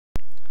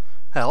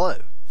Hello,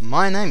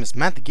 my name is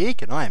Matt the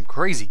Geek and I am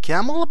Crazy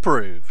Camel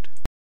approved.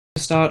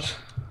 Start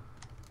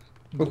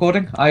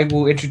recording. I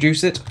will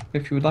introduce it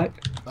if you would like.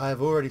 I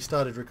have already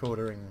started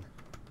recording.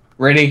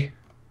 Ready?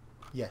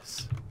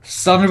 Yes.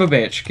 Son of a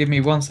bitch, give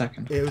me 1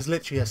 second. It was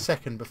literally a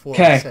second before I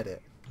Okay. said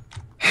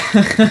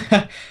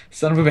it.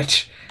 Son of a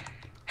bitch.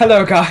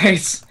 Hello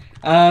guys,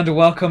 and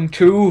welcome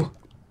to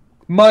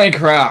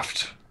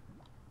Minecraft.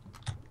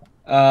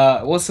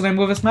 What's the name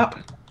of this map?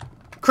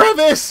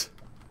 Crevice!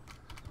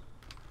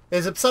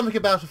 There's something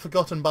about a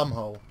forgotten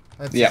bumhole.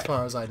 That's Yep. as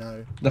far as I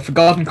know. The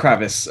Forgotten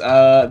Crevice.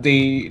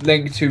 The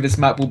link to this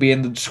map will be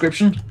in the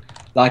description,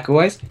 like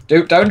always.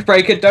 Don't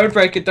break it, don't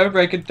break it, don't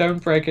break it,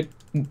 don't break it.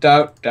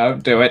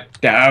 Don't do it.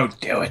 Don't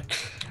do it.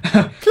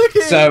 Click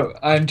it! So,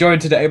 I'm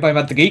joined today by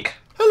Matt the Geek.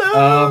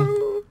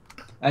 Hello!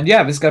 And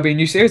yeah, this is going to be a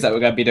new series that we're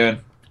going to be doing.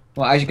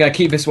 We're actually going to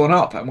keep this one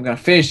up, and we're going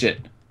to finish it.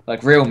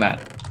 Like real men.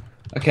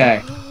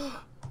 Okay.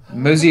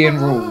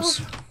 Museum rules.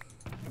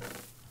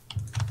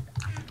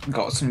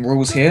 Got some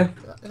rules here.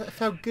 I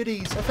found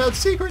goodies. I found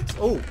secrets.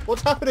 Oh,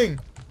 what's happening?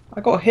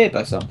 I got hit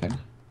by something.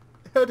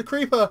 I heard a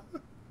creeper.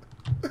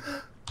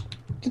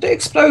 Did it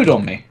explode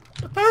on me?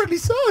 Apparently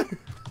so.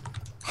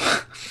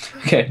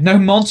 Okay, no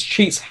mods,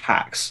 cheats,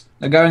 hacks.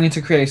 Now going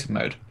into creative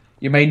mode.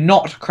 You may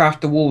not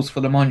craft the walls for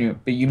the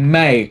monument, but you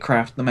may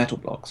craft the metal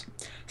blocks.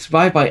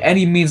 Survive by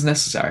any means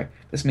necessary.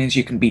 This means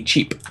you can be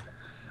cheap.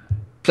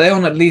 Play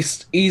on at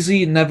least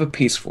easy, never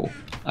peaceful.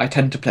 I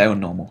tend to play on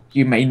normal.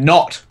 You may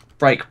not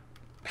break,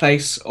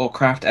 place, or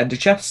craft ender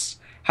chests.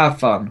 Have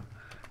fun.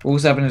 Rule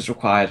 7 is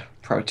required.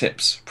 Pro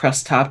tips.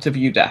 Press tab to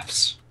view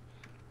deaths.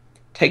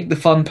 Take the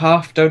fun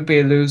path, don't be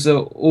a loser.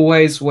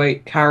 Always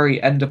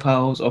carry ender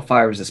pearls or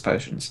fire resist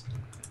potions.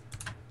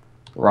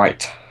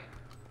 Right.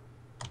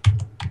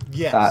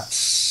 Yes.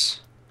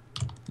 That's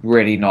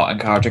really not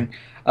encouraging.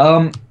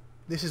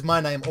 This is my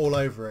name all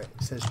over it.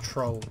 It says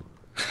troll.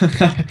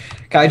 Can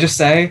I just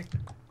say,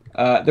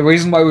 the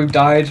reason why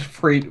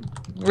the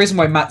reason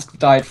why Matt's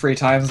died 3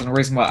 times and the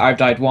reason why I've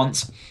died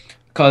once,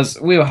 because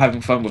we were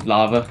having fun with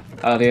lava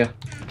earlier.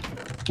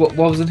 What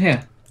was in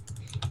here?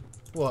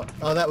 What?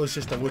 Oh, that was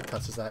just a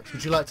woodcutter's axe.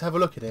 Would you like to have a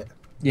look at it?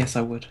 Yes,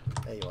 I would.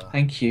 There you are.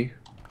 Thank you.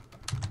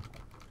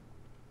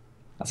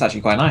 That's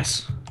actually quite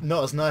nice.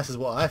 Not as nice as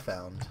what I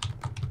found.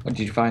 What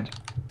did you find?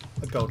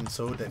 A golden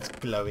sword that's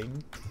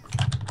glowing.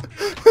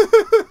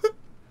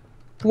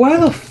 Where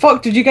the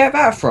fuck did you get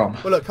that from?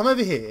 Well, look, come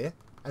over here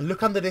and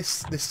look under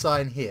this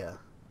sign here.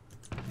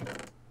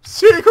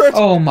 Secret!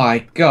 Oh my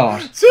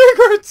god.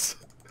 Secrets!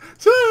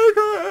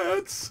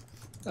 Secrets!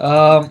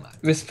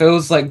 This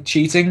feels like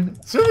cheating,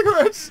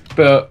 Secrets!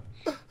 but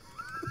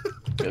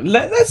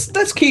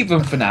let's keep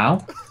them for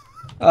now.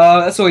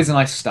 That's always a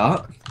nice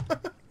start.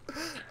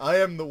 I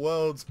am the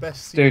world's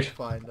best secret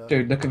finder.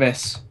 Dude, look at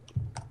this.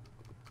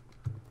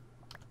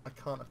 I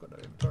can't, I've got no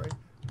inventory.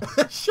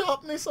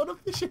 Sharpness on a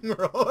fishing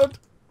rod!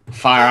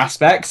 Fire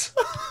aspects.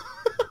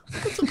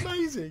 That's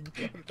amazing!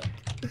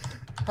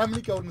 How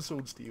many golden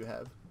swords do you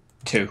have?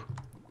 2. Well,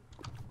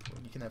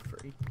 you can have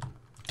 3.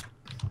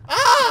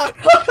 Ah!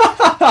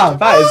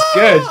 That is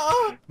good.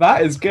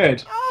 That is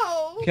good.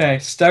 Ow! Okay,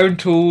 stone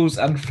tools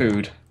and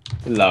food.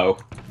 Low.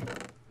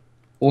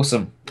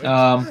 Awesome.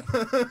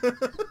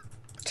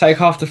 Take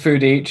half the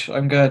food each.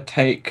 I'm gonna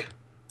take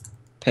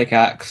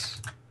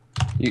pickaxe.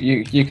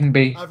 You can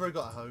be. I've already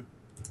got a hoe.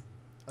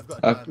 I've got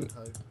a diamond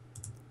hoe.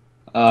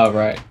 Oh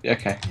right.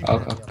 Okay. You can I'll,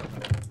 have the other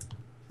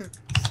hoe.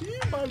 See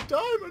my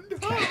diamond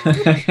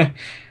hoe!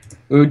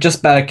 we would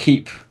just better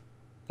keep.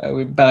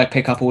 We better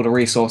pick up all the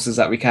resources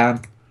that we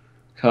can,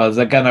 because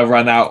they're gonna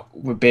run out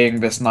with being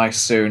this nice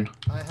soon.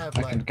 I have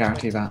I like can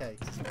guarantee 20 that.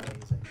 cakes. It's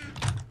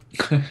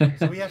amazing.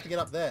 So we have to get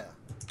up there.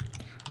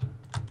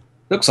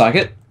 Looks like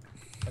it.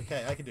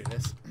 Okay, I can do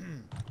this.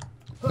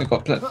 We've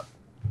got So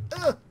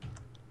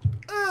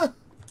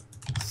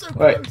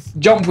Wait, close.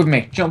 jump with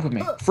me. Jump with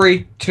me.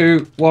 3,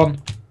 2,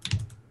 1.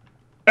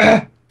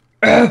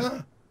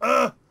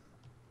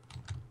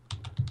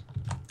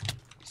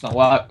 It's not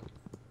work.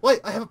 Wait,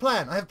 I have a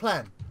plan. I have a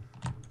plan.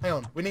 Hang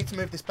on, we need to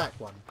move this back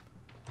one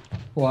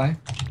Why?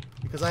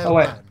 because I have Oh, a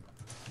wait. plan.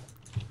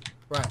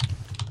 Right.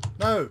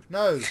 No,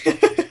 no.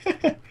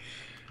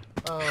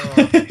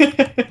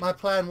 Oh, my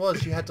plan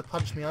was you had to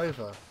punch me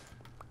over.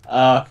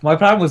 My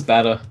plan was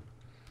better.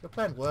 Your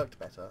plan worked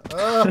better.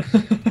 Oh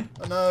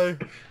no.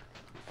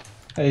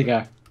 There you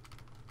go.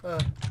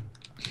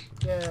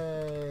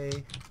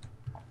 Yay.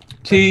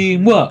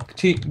 Teamwork.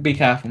 Be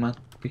careful, man.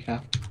 Be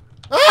careful.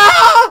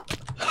 Ah!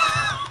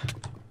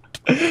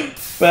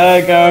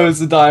 There goes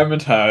the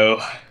diamond hoe.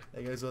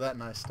 There goes all that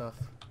nice stuff.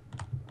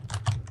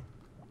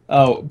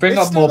 Oh, bring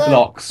It's up still more there.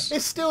 blocks.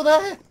 It's still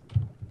there.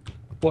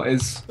 What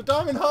is? The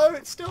diamond hoe,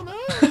 it's still there.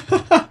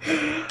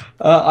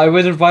 I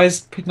would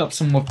advise picking up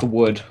some of the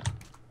wood,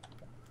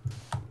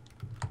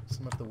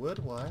 Some of the wood,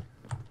 why?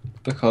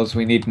 because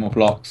we need more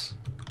blocks.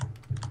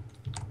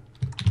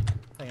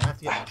 Hang on, I have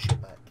to get my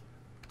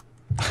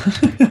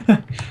shit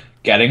back.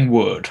 Getting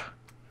wood.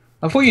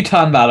 I thought you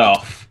turned that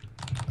off.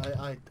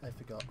 I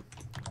forgot.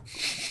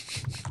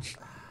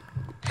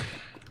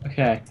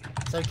 Okay.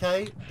 It's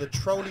okay. The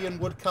Trollean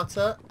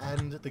woodcutter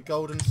and the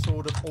golden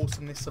sword of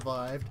awesomeness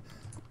survived,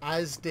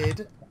 as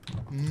did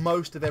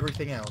most of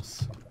everything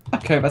else.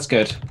 Okay, that's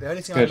good. The only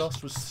That's thing good. I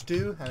lost was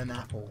stew and an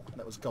apple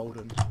that was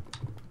golden.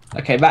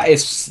 Okay, that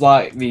is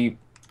slightly...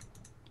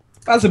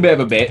 That's a bit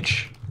of a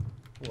bitch.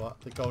 What?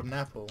 The golden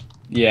apple?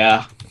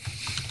 Yeah.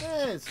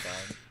 It's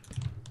fine.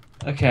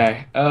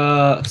 Okay,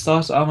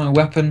 starter armor,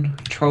 weapon,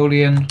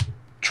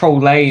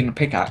 Trollane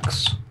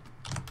pickaxe.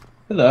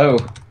 Hello.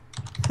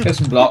 Here's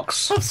some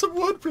blocks. Have some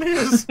wood,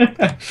 please.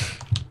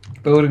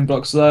 Building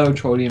blocks low,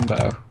 Trollean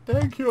bow.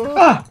 Thank you.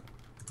 Ah!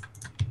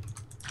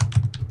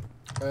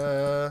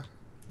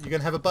 You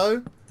gonna have a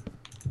bow?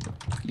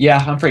 Yeah,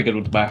 I'm pretty good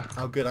with the bow.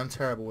 Oh, good. I'm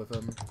terrible with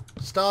them.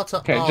 Starter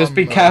Okay, armor. just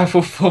be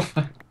careful for...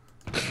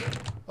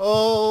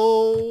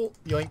 Oh,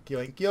 yoink,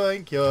 yoink,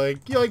 yoink,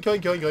 yoink, yoink,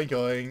 yoink, yoink, yoink,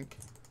 yoink.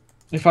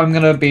 If I'm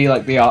gonna be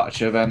like the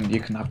archer, then you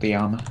can have the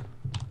armor.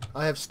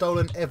 I have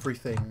stolen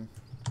everything.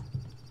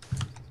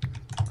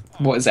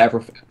 What is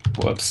everything?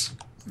 Whoops.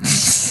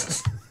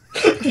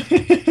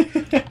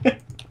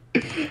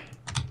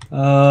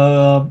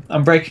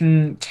 I'm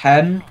breaking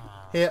 10.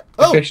 Here.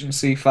 Oh!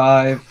 Efficiency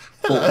 5.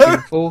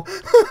 14, 4.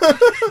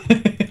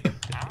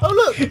 Oh,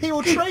 look! He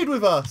will trade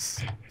with us!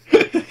 We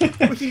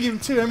can give him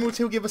 2 emeralds,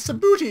 he'll give us some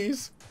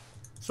booties!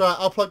 That's right,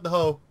 I'll plug the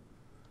hole.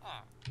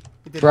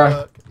 It didn't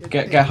Bro, work.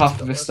 get half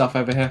of this stuff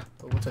over here.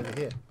 Oh, what's over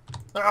here?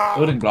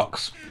 Building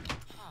blocks.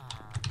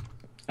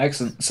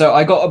 Excellent. So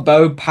I got a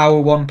bow, power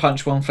 1,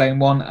 punch 1, flame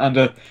 1, and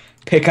a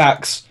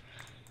pickaxe.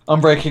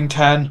 Unbreaking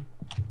 10.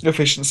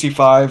 Efficiency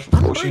 5.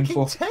 Fortune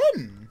 4.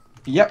 10?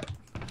 Yep.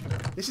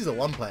 This is a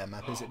one-player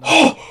map, is it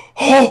not?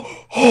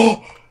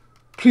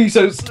 Please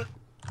don't.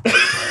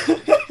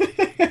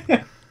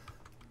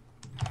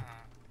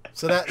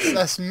 So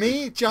that's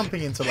me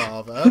jumping into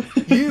lava,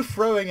 you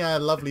throwing our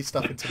lovely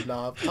stuff into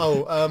lava.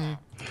 Oh,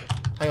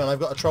 hang on, I've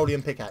got a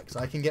Trollean pickaxe.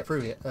 I can get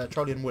through here.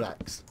 Trollean wood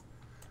axe.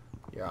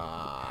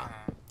 Yeah.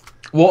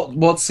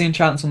 What's the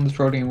enchantment on the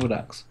Trollean wood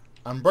axe?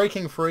 I'm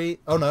breaking 3.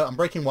 Oh no, I'm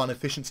breaking 1,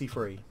 efficiency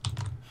 3.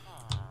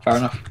 Fair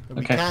enough. We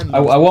Okay. can I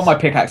lose want my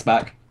this. pickaxe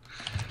back.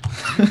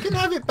 You can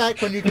have it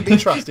back when you can be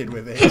trusted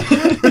with it.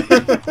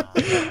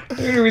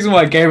 The only reason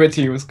why I gave it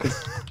to you was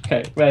because...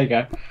 Okay, there you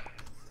go.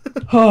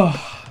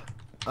 Oh,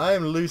 I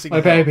am losing my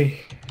health. baby.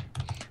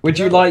 Would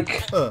you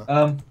like...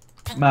 Uh.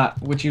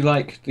 Matt, would you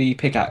like the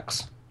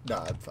pickaxe? No,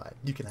 I'm fine.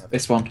 You can have it.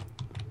 This one.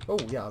 Oh,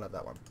 yeah, I'll have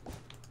that one.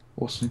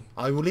 Awesome.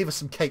 I will leave us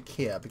some cake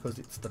here because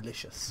it's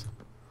delicious.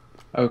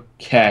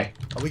 Okay.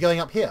 Are we going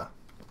up here?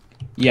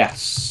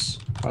 Yes.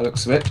 By the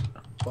looks of it.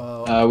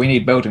 Well, We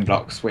need building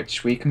blocks,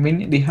 which we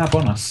conveniently have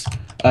on us.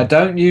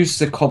 Don't use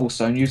the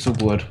cobblestone, use the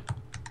wood.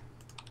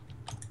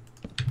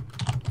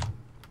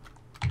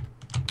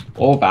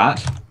 Or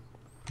that.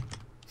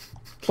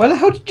 Where the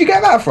hell did you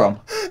get that from?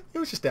 it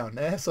was just down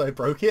there, so I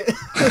broke it.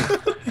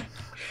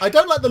 I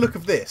don't like the look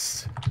of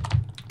this.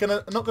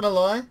 Not gonna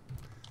lie.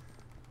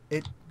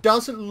 It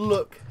doesn't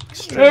look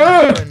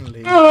extremely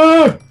friendly.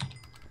 Are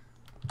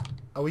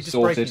we just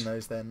Sorted. breaking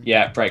those then?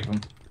 Yeah, break them.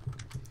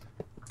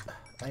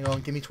 Hang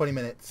on, give me 20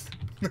 minutes.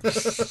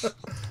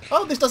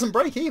 Oh, this doesn't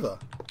break either.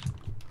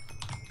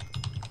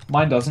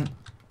 Mine doesn't.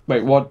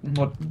 Wait, what?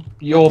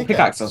 Your My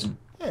pickaxe doesn't?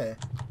 Yeah.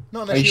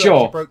 Not unless Are you you sure?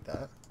 actually broke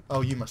that. Oh,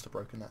 you must have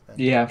broken that then.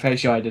 Yeah, I'm fairly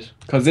sure I did.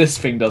 Because this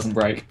thing doesn't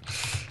break.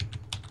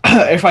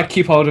 If I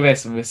keep hold of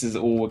this, and this is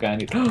all we're going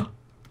to need.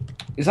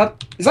 Is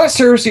that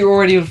seriously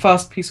already the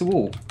first piece of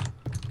wall?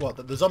 What,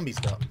 that the zombies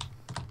got?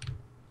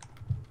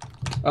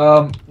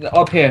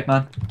 Up here,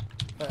 man.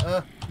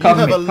 You Cover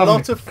have me, a cover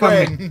lot me, of cover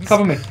me, friends.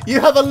 cover me. You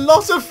have a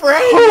lot of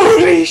friends!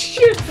 Holy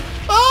shit!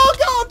 Oh,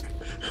 God!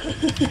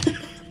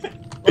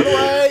 Run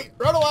away!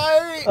 Run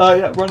away!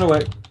 Yeah, run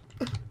away.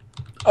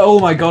 Oh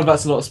my god,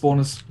 that's a lot of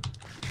spawners.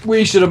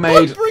 We should have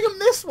made... Bring them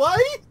this way!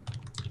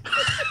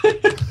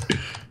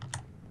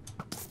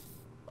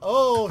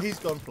 Oh, he's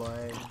gone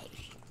flying.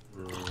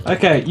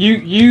 Okay,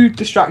 you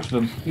distract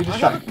them. You I have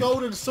distract a them.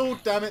 golden sword,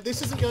 damn it.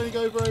 This isn't going to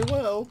go very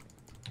well.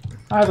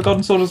 I have a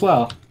golden sword as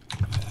well.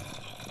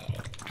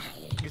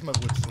 Use my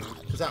wood sword,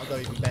 because that'll go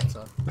even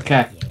better.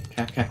 Okay.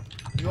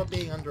 You are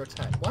being under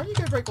attack. Why don't you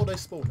go break all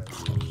those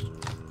spawners?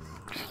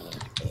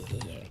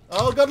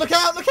 Oh god, look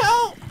out! Look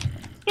out!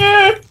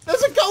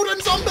 There's a golden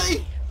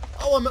zombie!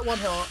 Oh, I'm at 1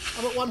 heart.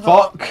 I'm at 1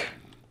 heart. Fuck.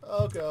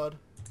 Oh god.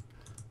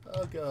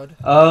 Oh god.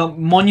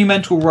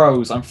 Monumental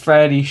Rose. I'm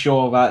fairly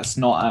sure that's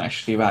not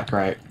actually that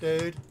great.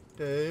 Dude.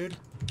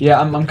 Yeah,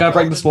 I'm gonna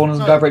break the spawners.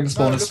 I'm gonna break the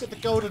spawners. No, look at the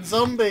golden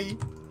zombie!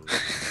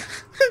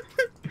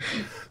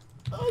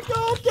 Oh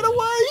god, get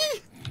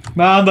away!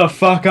 Man the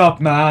fuck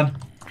up, man.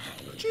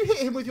 Did you hit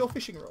him with your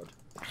fishing rod?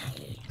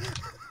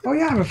 Oh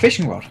yeah, I have a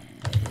fishing rod.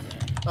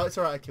 Oh, it's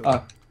alright, I killed him.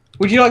 Oh.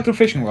 Would you like the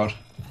fishing rod?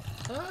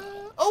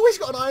 Oh, he's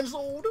got an iron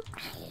sword!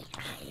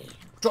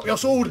 Drop your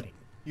sword!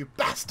 You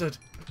bastard!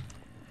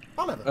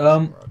 I'll have a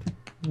fishing rod.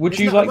 Would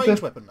Isn't you that like a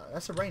ranged the... weapon though?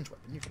 That's a ranged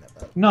weapon, you can have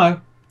that. No.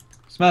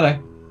 It's melee.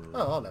 Oh,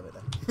 I'll have it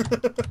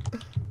then.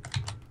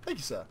 Thank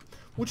you, sir.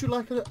 Would you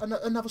like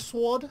another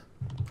sword?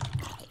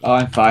 Oh,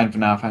 I'm fine for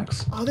now,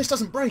 thanks. Oh, this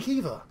doesn't break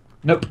either.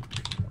 Nope.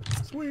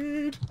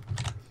 Sweet.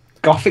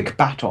 Gothic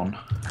baton.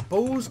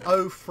 Balls,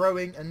 O,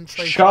 throwing, and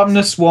traces.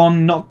 Sharpness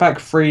 1, knockback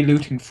 3,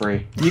 looting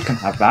 3. You can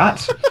have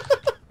that.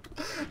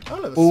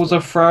 Balls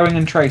of throwing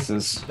and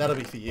traces. That'll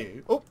be for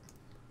you. Oh.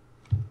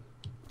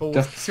 Balls,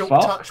 The silk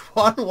fuck? touch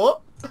 1,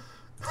 what?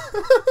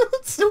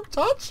 Silk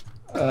touch?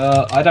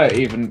 I don't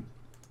even...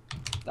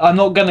 I'm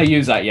not gonna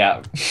use that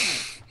yet.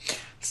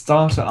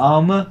 Starter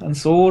armor and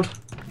sword.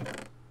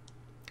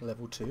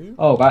 Level 2.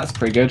 Oh, that's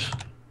pretty good.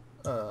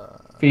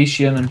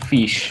 Fishian and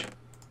fish.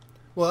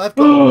 Well, I've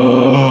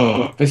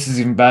got... This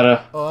is even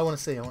better. Oh, I want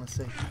to see, I want to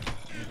see.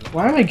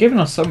 Why are they giving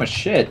us so much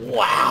shit?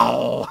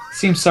 Wow!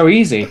 Seems so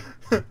easy.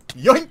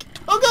 Yoink!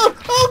 Oh god!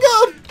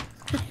 Oh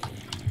god!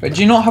 But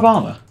do you not have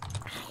armor?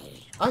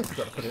 I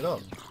forgot to put it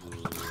on.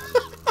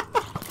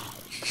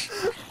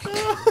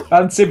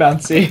 Fancy,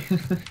 fancy.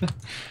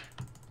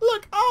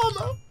 Look,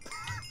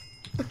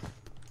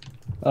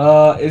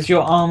 armor! Is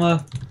your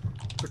armor...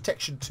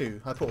 Protection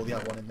 2. I put all the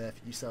other one in there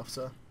for yourself,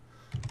 sir.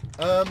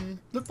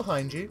 Look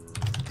behind you.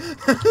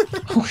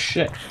 Oh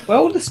shit. Where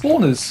are all the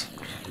spawners?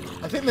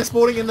 I think they're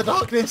spawning in the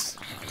darkness.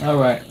 Oh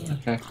right,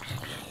 okay.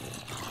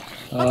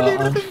 I believe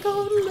in a thing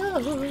called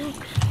love.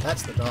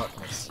 That's the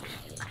darkness.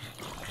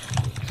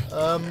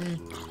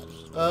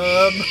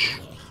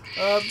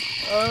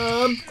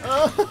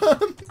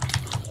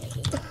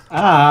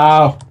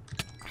 Ow!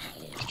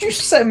 Did you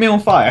set me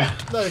on fire?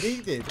 No,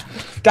 he did.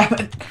 Damn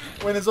it!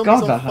 When a zombie's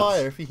God, on that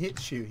fire, hurts. if he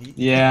hits you, he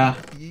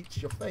eats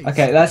your face.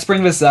 Okay, let's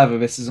bring this leather.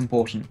 This is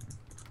important.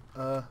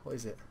 What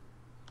is it?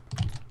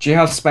 Do you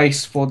have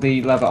space for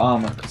the leather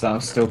armor? Because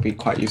that'll still be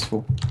quite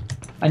useful.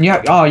 And you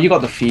have... Oh, you got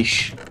the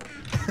fish.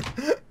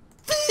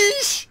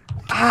 Fish!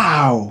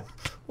 Ow!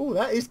 Oh,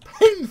 that is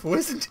painful,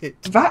 isn't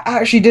it? That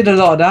actually did a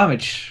lot of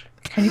damage.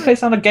 Can you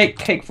place down a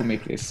cake for me,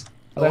 please?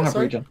 I don't have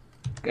sorry? regen.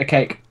 A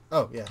cake.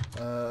 Oh,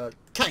 yeah.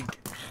 Cake.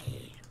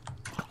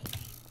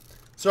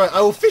 Sorry, I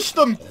will fish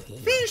them!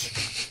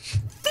 Fish!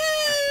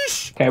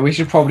 Fish! Okay, we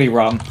should probably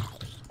run.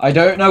 I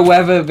don't know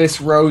whether this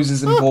rose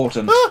is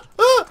important.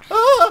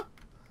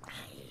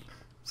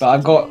 But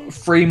I've got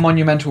 3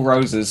 monumental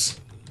roses.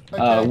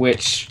 Okay.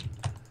 Which...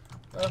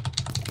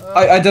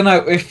 I don't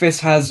know if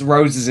this has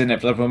roses in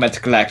it that we're meant to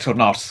collect or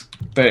not.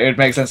 But it would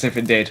make sense if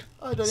it did.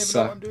 I don't even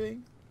know what I'm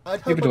doing. I'd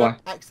hope Neither I do don't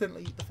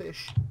accidentally eat the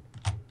fish.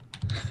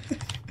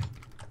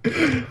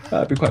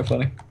 That'd be quite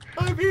funny.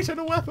 I've eaten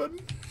a weapon!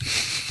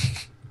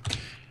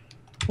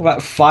 Well,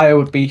 that fire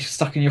would be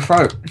stuck in your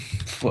throat.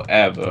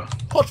 Forever.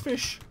 Hot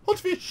fish! Hot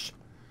fish!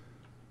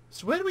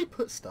 So where do we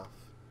put stuff?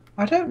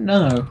 I don't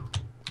know.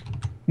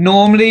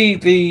 Normally,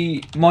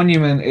 the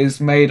monument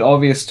is made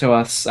obvious to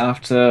us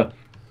after,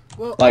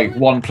 Well, like,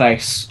 one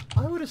place.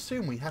 I would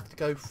assume we have to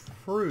go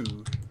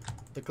through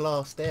the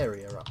glassed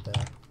area up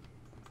there.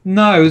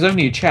 No, it was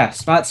only a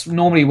chest. That's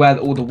normally where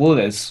all the wool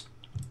is.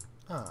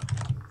 Ah.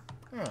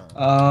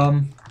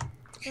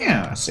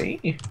 Yeah, I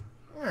see.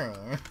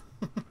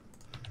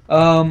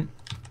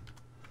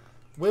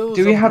 Will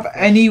Do we have zombie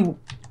any...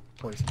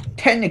 poison me?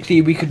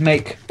 Technically, we could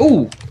make...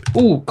 Ooh,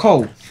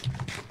 coal.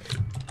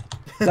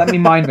 Let me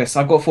mine this.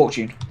 I've got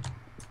fortune.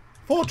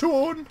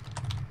 Fortune!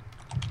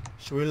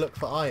 Shall we look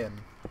for iron?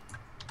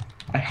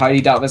 I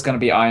highly doubt there's going to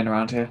be iron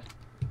around here.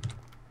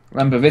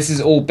 Remember, this is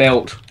all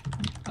built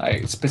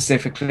like,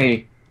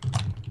 specifically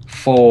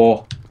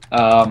for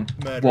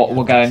what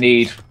we're going to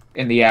need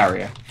in the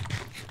area.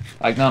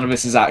 Like, none of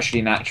this is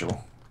actually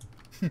natural.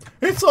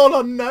 It's all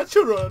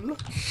unnatural!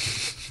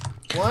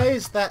 Why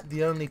is that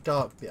the only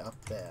dark bit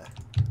up there?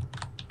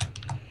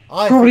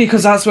 Probably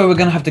because that's where we're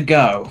going to have to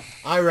go.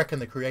 I reckon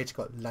the creator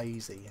got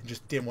lazy and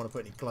just didn't want to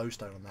put any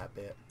glowstone on that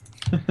bit.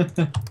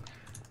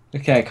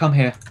 Okay, come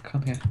here.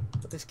 Come here.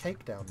 Put this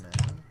cake down there.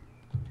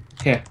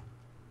 Here.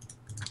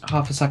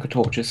 Half a sack of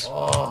torches.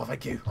 Oh,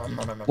 thank you.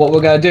 What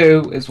we're going to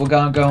do is we're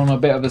going to go on a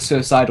bit of a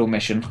suicidal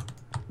mission.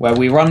 Where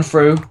we run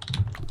through,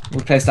 we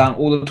place down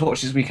all the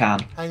torches we can.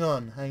 Hang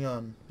on, hang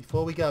on.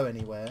 Before we go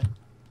anywhere.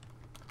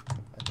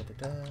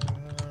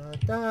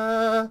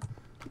 No,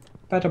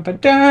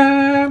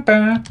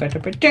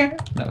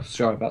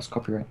 sorry, that's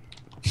copyright.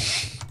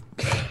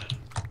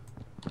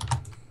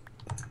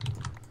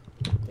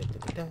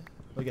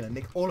 We're gonna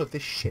nick all of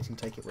this shit and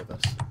take it with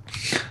us.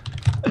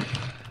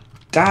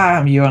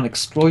 Damn, you're an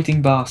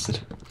exploiting bastard.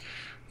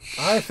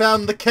 I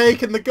found the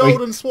cake and the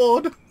golden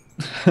sword!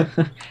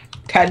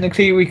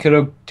 Technically, we could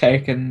have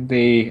taken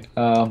the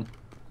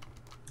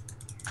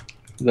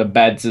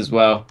beds as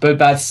well, but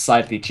that's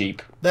slightly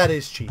cheap. That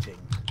is cheating.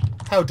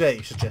 How dare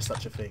you suggest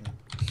such a thing?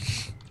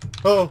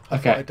 Oh, I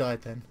thought I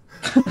died then.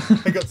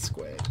 I got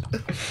squared.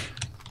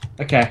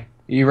 Okay, are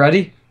you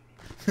ready?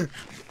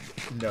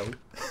 No.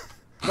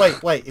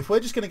 Wait, if we're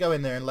just going to go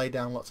in there and lay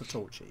down lots of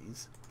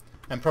torches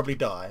and probably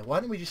die, why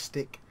don't we just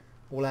stick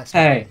all our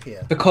stuff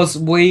here? Because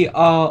we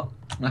are...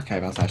 Okay,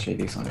 that's actually a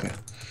decent idea.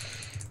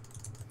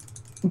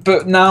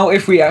 But now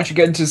if we actually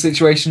get into a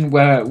situation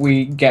where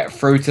we get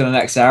through to the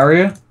next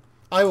area...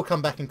 I will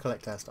come back and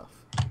collect our stuff.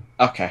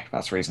 Okay,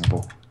 that's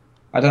reasonable.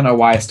 I don't know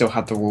why I still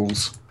had the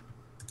rules.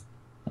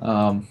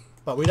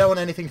 But we don't want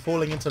anything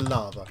falling into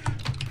lava.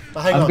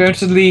 But hang I'm on. going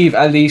to leave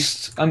at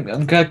least. I'm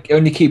going to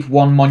only keep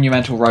one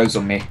monumental rose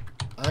on me.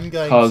 I'm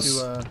going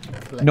Because to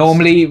flex.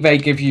 normally they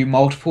give you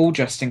multiple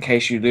just in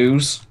case you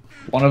lose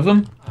one of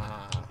them.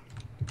 Ah.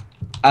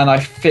 And I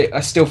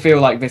still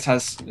feel like this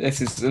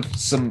is of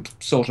some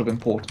sort of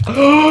importance.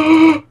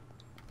 Are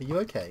you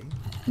okay?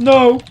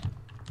 No,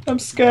 I'm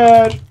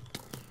scared.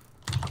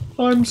 I'm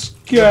You're about to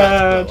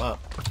scared. blow up.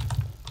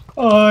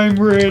 I'm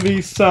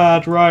really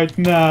sad right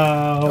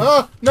now.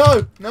 Oh,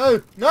 no,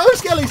 no, no,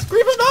 Skellies!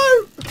 Creeper,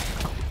 no!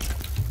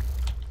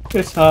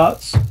 This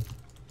hurts.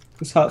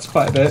 This hurts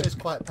quite a This bit. is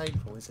quite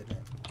painful, isn't it?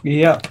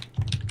 Yep.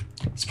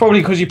 It's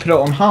probably because you put it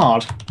on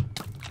hard.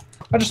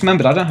 I just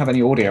remembered I don't have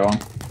any audio on.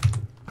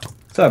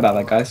 Sorry about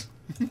that, guys.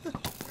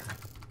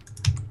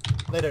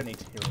 They don't need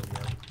to hear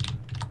audio.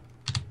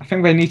 I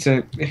think they need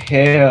to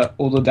hear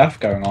all the death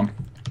going on.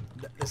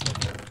 There's no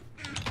audio.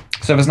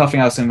 So there's nothing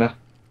else in there.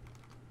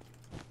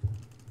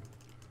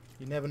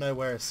 You never know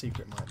where a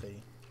secret might be.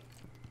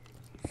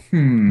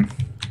 Hmm.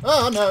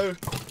 Oh, no!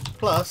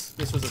 Plus,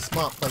 this was a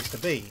smart place to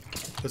be,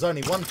 because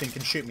only one thing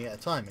can shoot me at a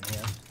time in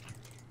here.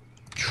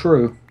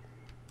 True.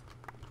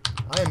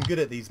 I am good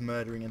at these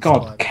murdering and God,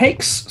 surviving.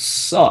 cakes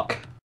suck.